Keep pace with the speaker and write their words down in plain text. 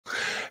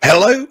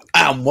Hello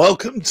and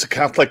welcome to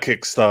Catholic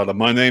Kickstarter.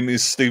 My name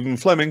is Stephen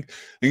Fleming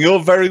and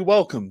you're very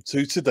welcome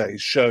to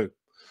today's show.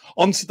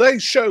 On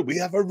today's show we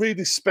have a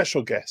really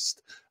special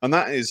guest, and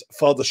that is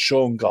Father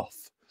Sean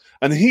Gough,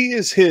 and he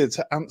is here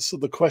to answer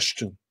the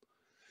question: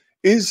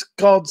 is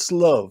God's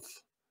love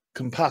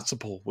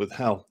compatible with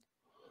hell?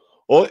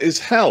 Or is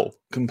hell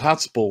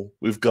compatible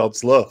with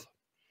God's love?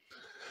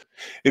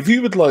 If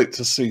you would like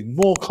to see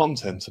more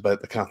content about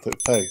the Catholic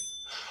faith,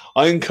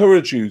 I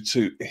encourage you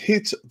to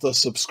hit the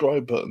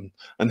subscribe button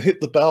and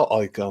hit the bell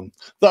icon.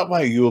 That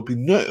way you will be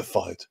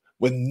notified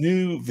when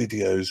new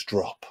videos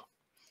drop.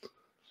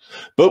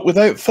 But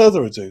without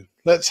further ado,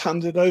 let's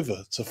hand it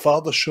over to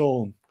Father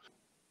Sean.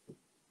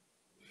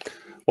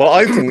 Well,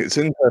 I think it's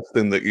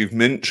interesting that you've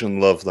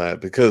mentioned love there,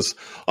 because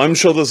I'm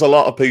sure there's a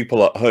lot of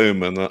people at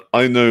home, and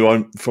I know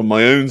I'm from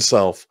my own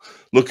self,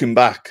 looking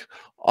back,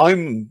 I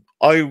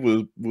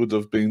would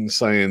have been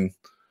saying,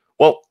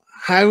 well,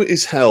 how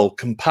is hell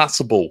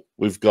compatible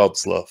with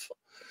God's love?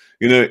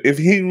 You know, if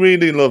he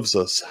really loves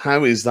us,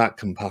 how is that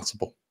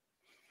compatible?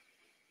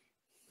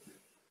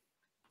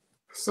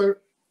 So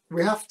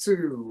we have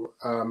to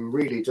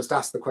really just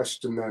ask the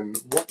question then,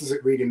 what does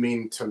it really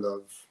mean to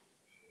love?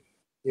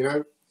 You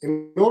know,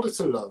 in order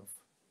to love,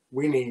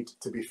 we need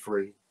to be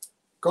free.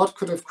 God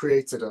could have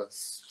created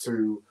us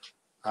to,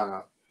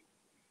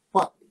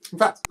 in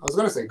fact, I was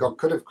going to say God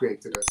could have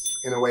created us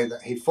in a way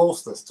that he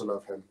forced us to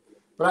love him.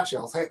 But actually,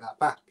 I'll take that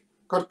back.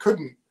 God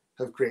couldn't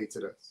have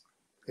created us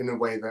in a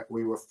way that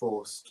we were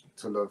forced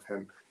to love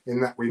him, in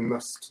that we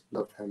must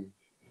love him.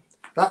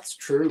 That's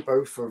true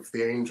both of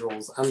the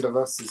angels and of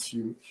us as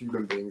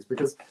human beings,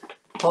 because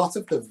part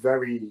of the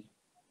very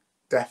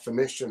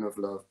definition of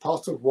love,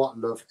 part of what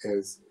love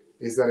is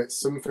that it's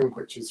something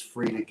which is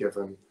freely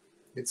given.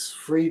 It's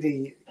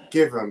freely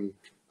given,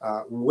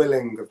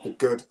 willing of the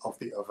good of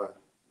the other,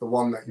 the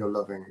one that you're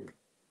loving.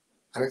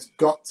 And it's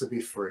got to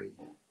be free.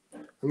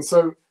 And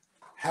so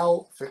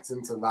hell fits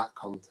into that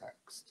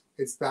context.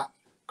 It's that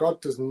God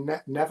does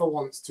never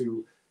wants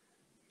to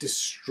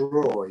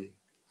destroy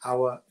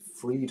our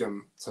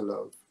freedom to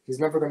love. He's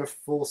never going to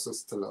force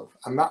us to love.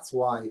 And that's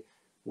why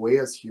we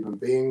as human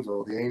beings,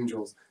 or the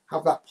angels,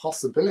 have that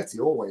possibility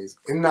always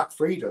in that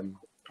freedom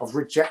of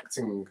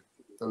rejecting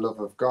the love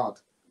of God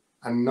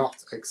and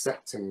not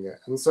accepting it.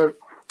 And so,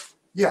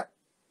 yeah,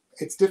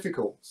 it's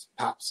difficult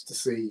perhaps to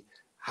see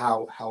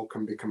how hell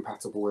can be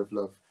compatible with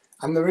love.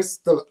 And there is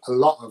still a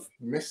lot of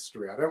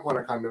mystery. I don't want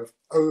to kind of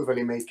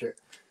overly make it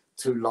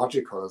too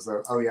logical, as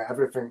though, oh yeah,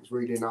 everything's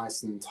really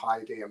nice and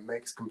tidy and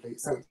makes complete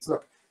sense.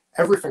 Look,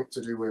 everything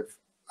to do with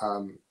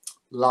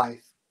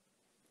life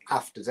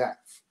after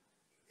death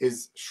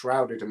is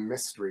shrouded in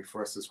mystery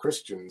for us as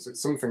Christians.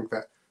 It's something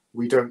that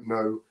we don't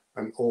know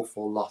an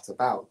awful lot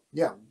about.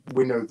 Yeah,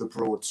 we know the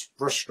broad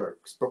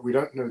brushstrokes, but we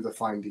don't know the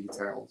fine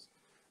details.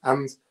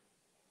 And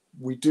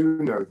we do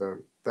know, though,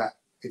 that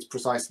it's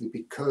precisely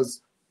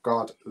because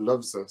God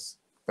loves us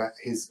that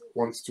he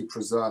wants to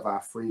preserve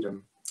our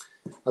freedom.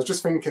 I was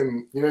just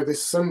thinking, you know,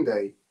 this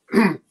Sunday,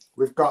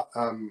 we've got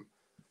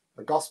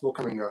a gospel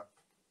coming up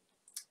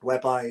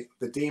whereby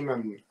the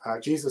demon,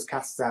 Jesus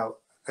casts out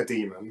a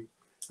demon,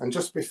 and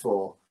just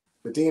before,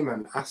 the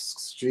demon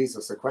asks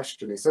Jesus a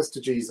question. He says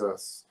to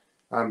Jesus,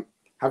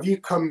 have you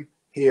come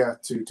here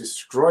to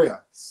destroy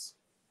us?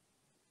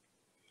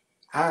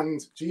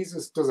 And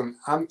Jesus doesn't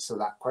answer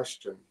that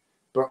question,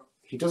 but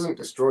he doesn't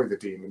destroy the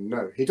demon.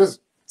 No, he does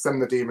send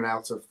the demon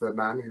out of the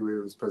man who he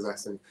was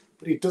possessing,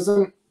 but he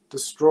doesn't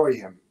destroy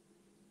him.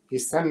 He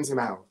sends him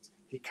out.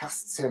 He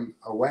casts him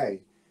away.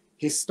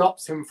 He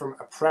stops him from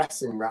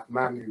oppressing that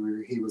man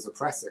who he was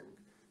oppressing,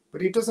 but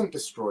he doesn't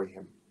destroy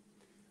him.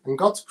 And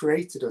God's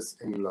created us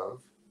in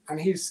love, and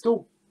he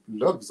still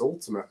loves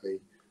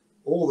ultimately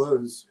all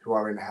those who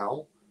are in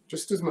hell,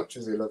 just as much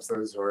as he loves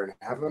those who are in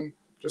heaven,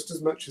 just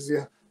as much as he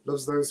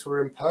loves those who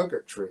are in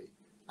purgatory.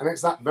 And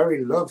it's that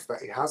very love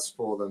that he has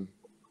for them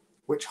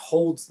which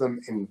holds them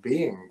in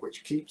being,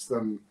 which keeps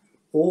them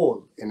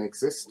all in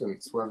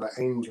existence, whether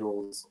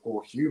angels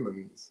or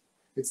humans.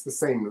 It's the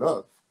same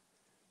love.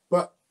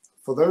 But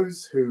for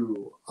those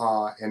who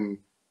are in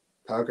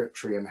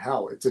purgatory and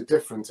hell, it's a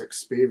different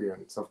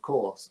experience, of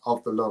course,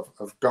 of the love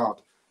of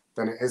God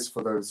than it is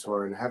for those who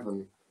are in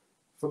heaven.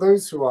 For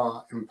those who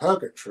are in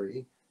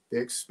purgatory, the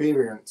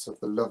experience of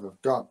the love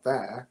of God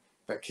there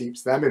that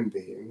keeps them in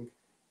being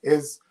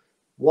is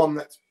one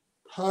that's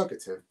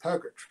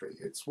purgatory.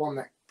 It's one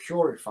that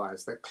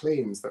purifies, that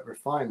cleans, that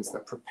refines,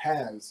 that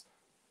prepares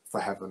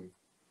for heaven.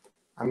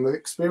 And the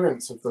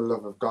experience of the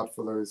love of God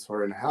for those who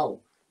are in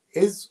hell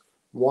is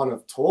one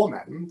of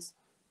torment,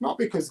 not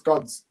because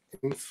God's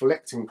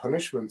inflicting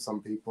punishments on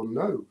people,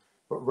 no,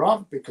 but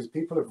rather because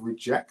people have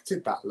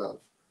rejected that love.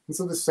 And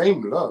so the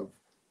same love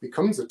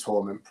becomes a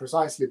torment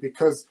precisely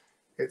because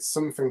it's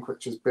something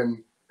which has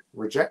been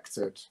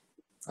rejected.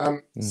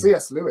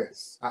 C.S.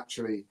 Lewis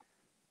actually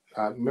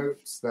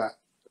notes that,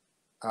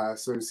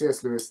 so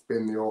C.S. Lewis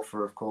being the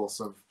author, of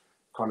course, of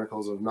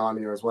Chronicles of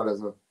Narnia, as well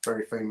as a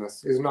very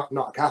famous, he's not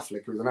a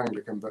Catholic, he was an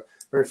Anglican, but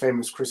very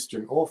famous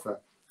Christian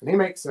author. And he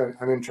makes an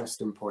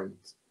interesting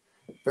point.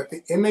 that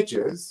the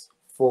images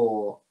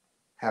for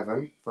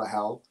heaven, for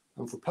hell,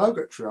 and for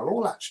purgatory are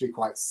all actually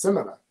quite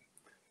similar.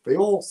 They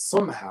all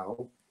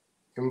somehow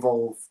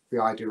involve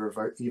the idea of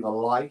either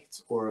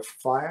light or of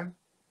fire,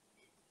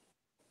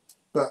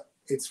 but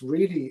it's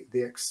really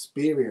the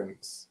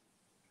experience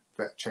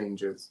that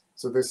changes.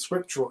 So the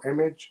scriptural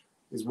image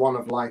is one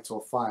of light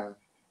or fire,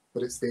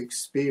 but it's the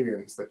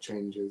experience that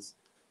changes.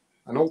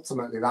 And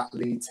ultimately that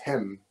leads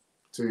him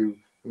to,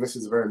 and this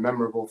is a very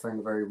memorable thing,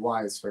 a very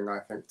wise thing, I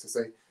think, to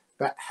say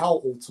that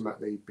hell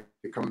ultimately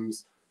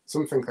becomes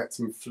something that's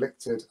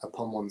inflicted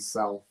upon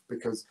oneself,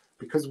 because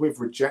we've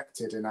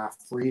rejected in our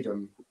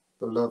freedom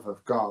the love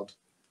of God.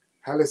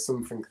 Hell is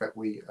something that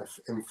we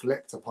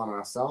inflict upon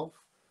ourselves,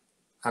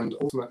 and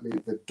ultimately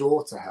the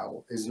door to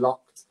hell is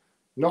locked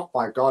not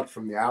by God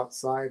from the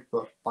outside,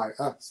 but by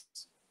us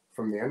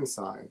from the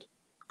inside.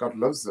 God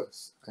loves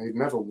us, and he'd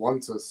never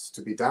want us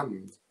to be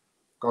damned.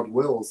 God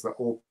wills that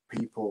all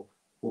people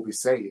will be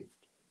saved,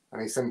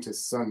 and he sent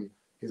his son,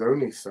 his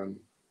only son,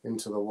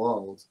 into the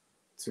world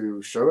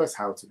to show us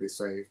how to be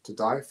saved, to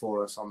die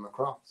for us on the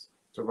cross,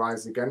 to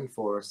rise again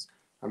for us,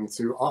 and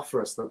to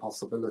offer us the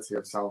possibility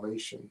of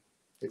salvation.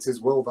 It's his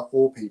will that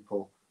all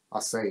people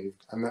are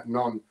saved and that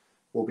none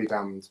will be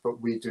damned, but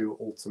we do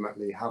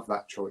ultimately have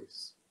that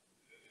choice.